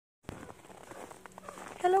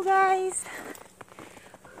Hello guys!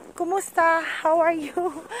 Kumusta? How are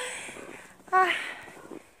you? Ah,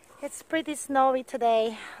 it's pretty snowy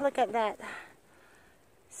today. Look at that.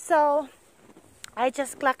 So, I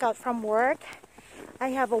just clocked out from work.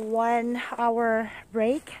 I have a 1-hour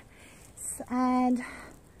break and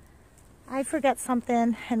I forgot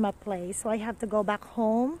something in my place, so I have to go back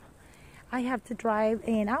home. I have to drive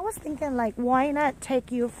and I was thinking like, why not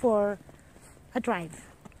take you for a drive?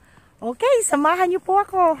 Okay, samahan niyo po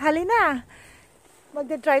ako. Halina.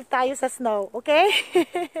 Magda-drive tayo sa snow, okay?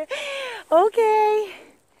 Okay.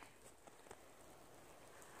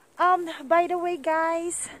 By the way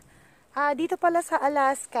guys, dito pala sa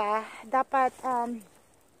Alaska, dapat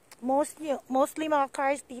mostly mga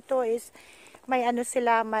cars dito is may ano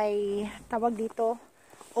sila, may tawag dito,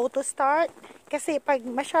 auto start. Kasi pag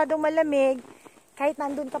masyadong malamig, kahit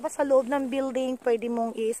nandun ka pa sa loob ng building, pwede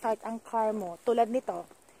mong i-start ang car mo. Tulad nito.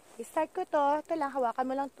 I-start ko to. Ito lang, hawakan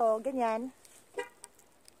mo lang to. Ganyan.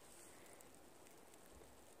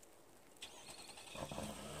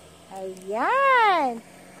 Ayan.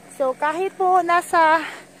 So, kahit po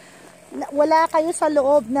wala kayo sa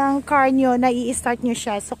loob ng car nyo, na i-start nyo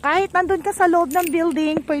siya. So, kahit nandun ka sa loob ng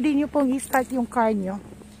building, pwede nyo pong i-start yung car nyo.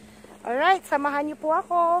 Alright, samahan nyo po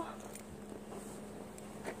ako.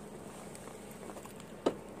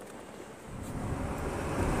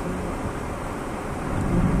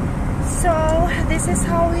 So, this is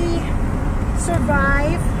how we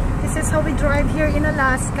survive. This is how we drive here in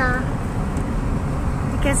Alaska.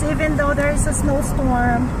 Because even though there is a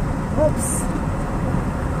snowstorm, oops.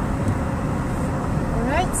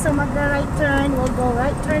 Alright, so magda-right turn. We'll go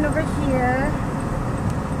right turn over here.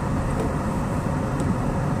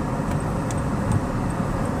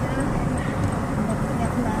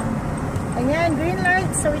 Ayan, green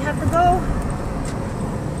light, so we have to go.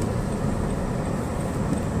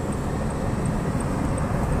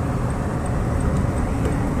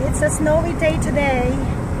 It's a snowy day today,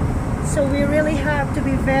 so we really have to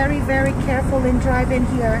be very, very careful in driving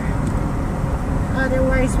here.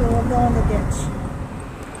 Otherwise, we will go on the ditch.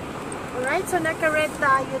 Alright, so naka-red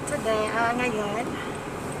tayo today, ngayon.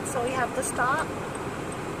 So we have to stop.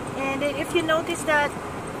 And if you notice that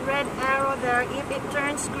red arrow there, if it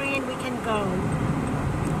turns green, we can go.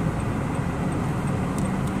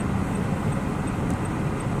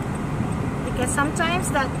 Because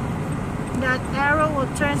sometimes that arrow will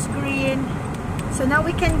turn green, so now we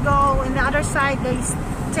can go, and the other side they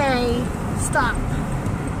stay stop.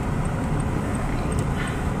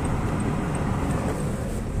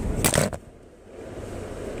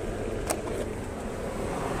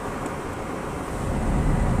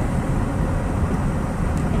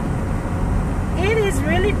 It is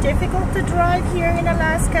really difficult to drive here in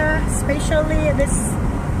Alaska, especially this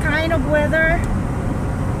kind of weather,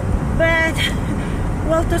 but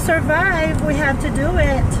well, to survive, we have to do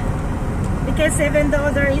it. Because even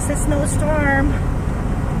though there is a snowstorm,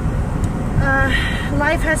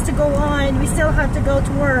 life has to go on. We still have to go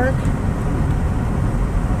to work.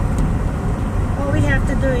 All we have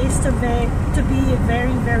to do is to be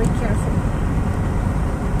very, very careful.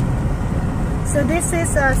 So this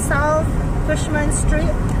is South Cushman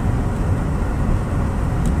Street.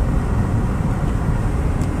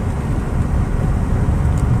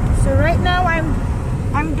 So right now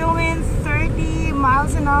I'm doing 30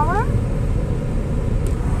 miles an hour.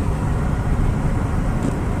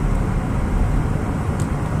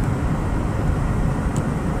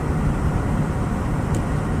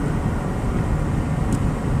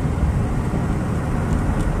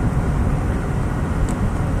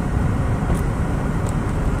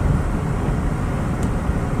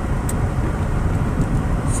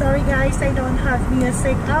 Sorry guys, I don't have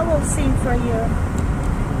music. I will sing for you.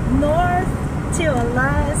 North to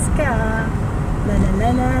Alaska, la la la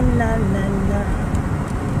la la la la.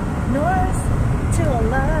 North to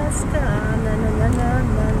Alaska, la la la la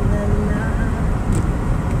la la la.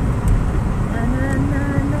 Na na na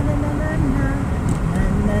na na na na na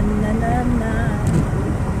na na na na.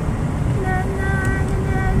 Na na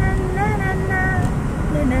na na na na na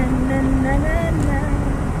na na na na.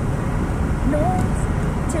 North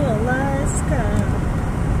to Alaska.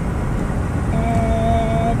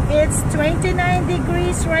 It's 29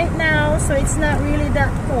 degrees right now, so it's not really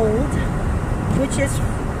that cold, which is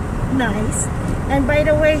nice. And by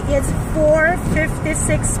the way, it's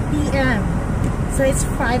 4:56 p.m. so it's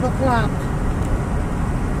 5 o'clock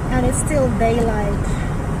and it's still daylight.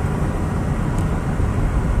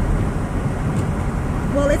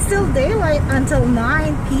 Well, it's still daylight until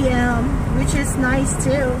 9 p.m. which is nice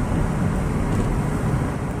too.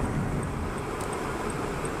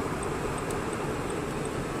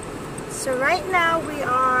 So right now we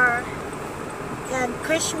are in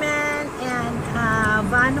Cushman and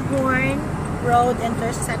Van Horn Road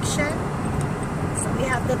intersection. So we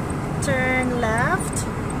have to turn left.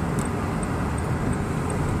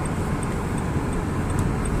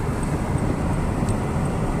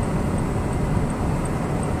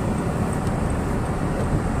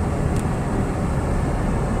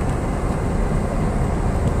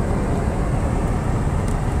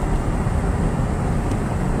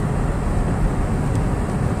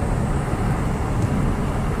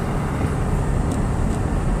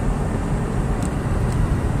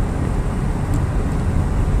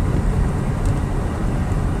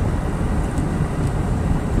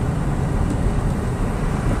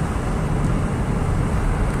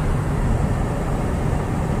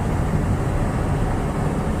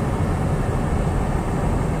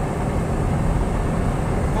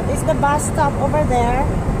 Is the bus stop over there.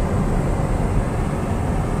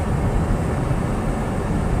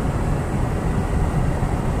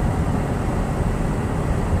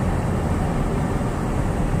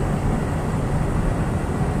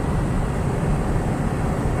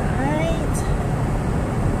 Right.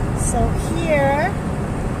 So here,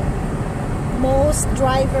 most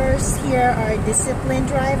drivers here are disciplined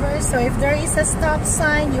drivers. So if there is a stop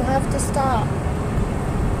sign, you have to stop.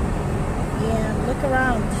 And look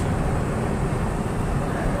around.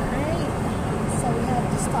 Alright, so we have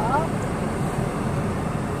to stop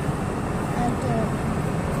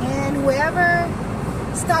and whoever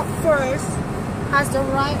stopped first has the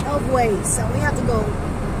right of way, so we have to go.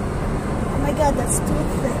 Oh my god, that's too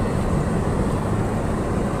thick.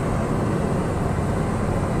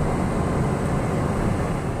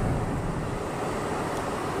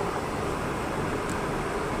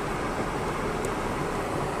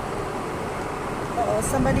 Uh-oh,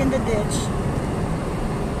 somebody in the ditch.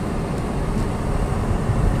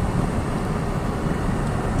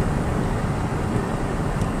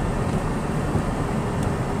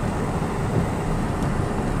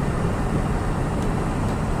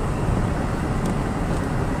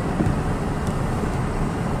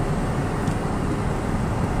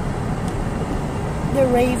 The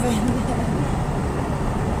raven.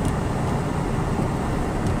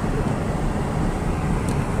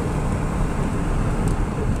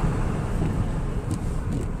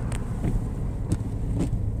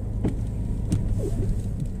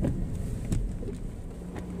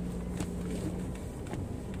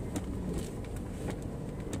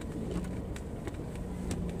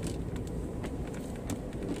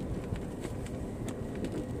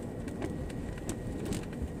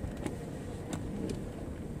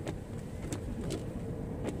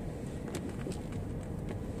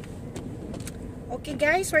 Okay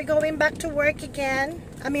guys, we're going back to work again.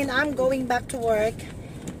 I'm going back to work.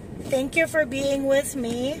 Thank you for being with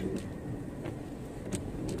me.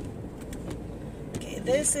 Okay,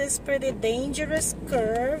 this is pretty dangerous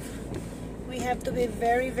curve. We have to be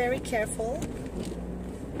very, very careful.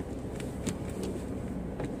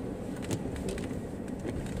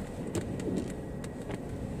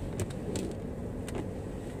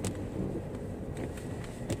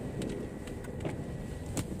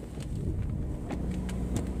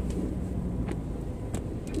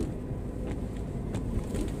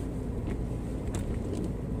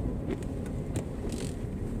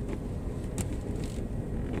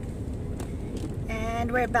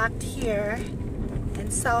 And we're back here in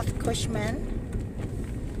South Cushman.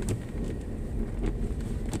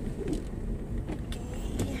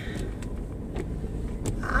 Okay.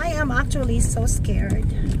 I am actually so scared,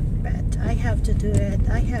 but I have to do it.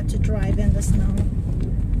 I have to drive in the snow.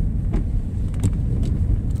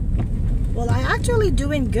 Well, I actually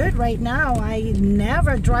doing good right now. I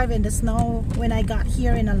never drive in the snow when I got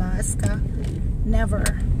here in Alaska. Never.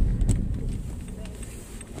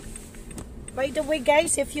 By the way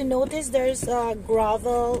guys, if you notice there's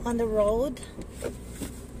gravel on the road.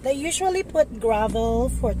 They usually put gravel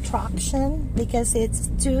for traction because it's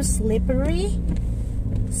too slippery.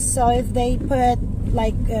 So if they put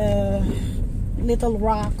like little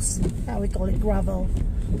rocks, how we call it, gravel,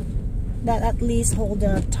 that at least hold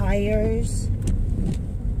the tires,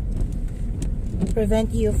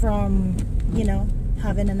 prevent you from, you know,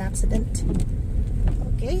 having an accident.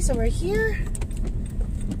 Okay, so we're here.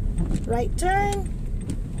 Right turn.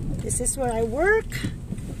 This is where I work.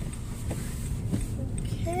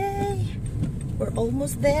 Okay, we're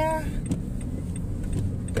almost there.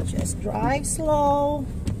 Just drive slow.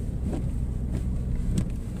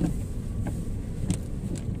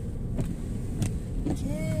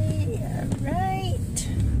 Okay, alright.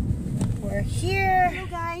 We're here. Hello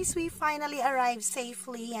guys, we finally arrived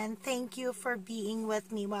safely, and thank you for being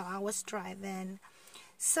with me while I was driving.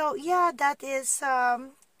 So yeah, that is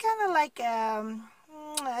kind of like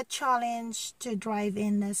a challenge to drive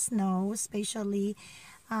in the snow, especially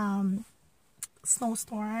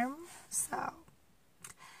snowstorm. So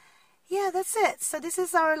yeah, that's it. So this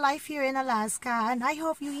is our life here in Alaska, and I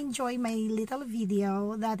hope you enjoy my little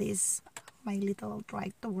video. That is my little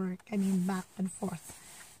drive to work. I mean, back and forth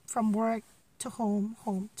from work to home,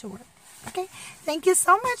 home to work. Okay, thank you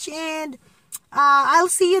so much, and I'll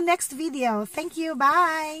see you next video. Thank you.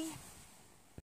 Bye.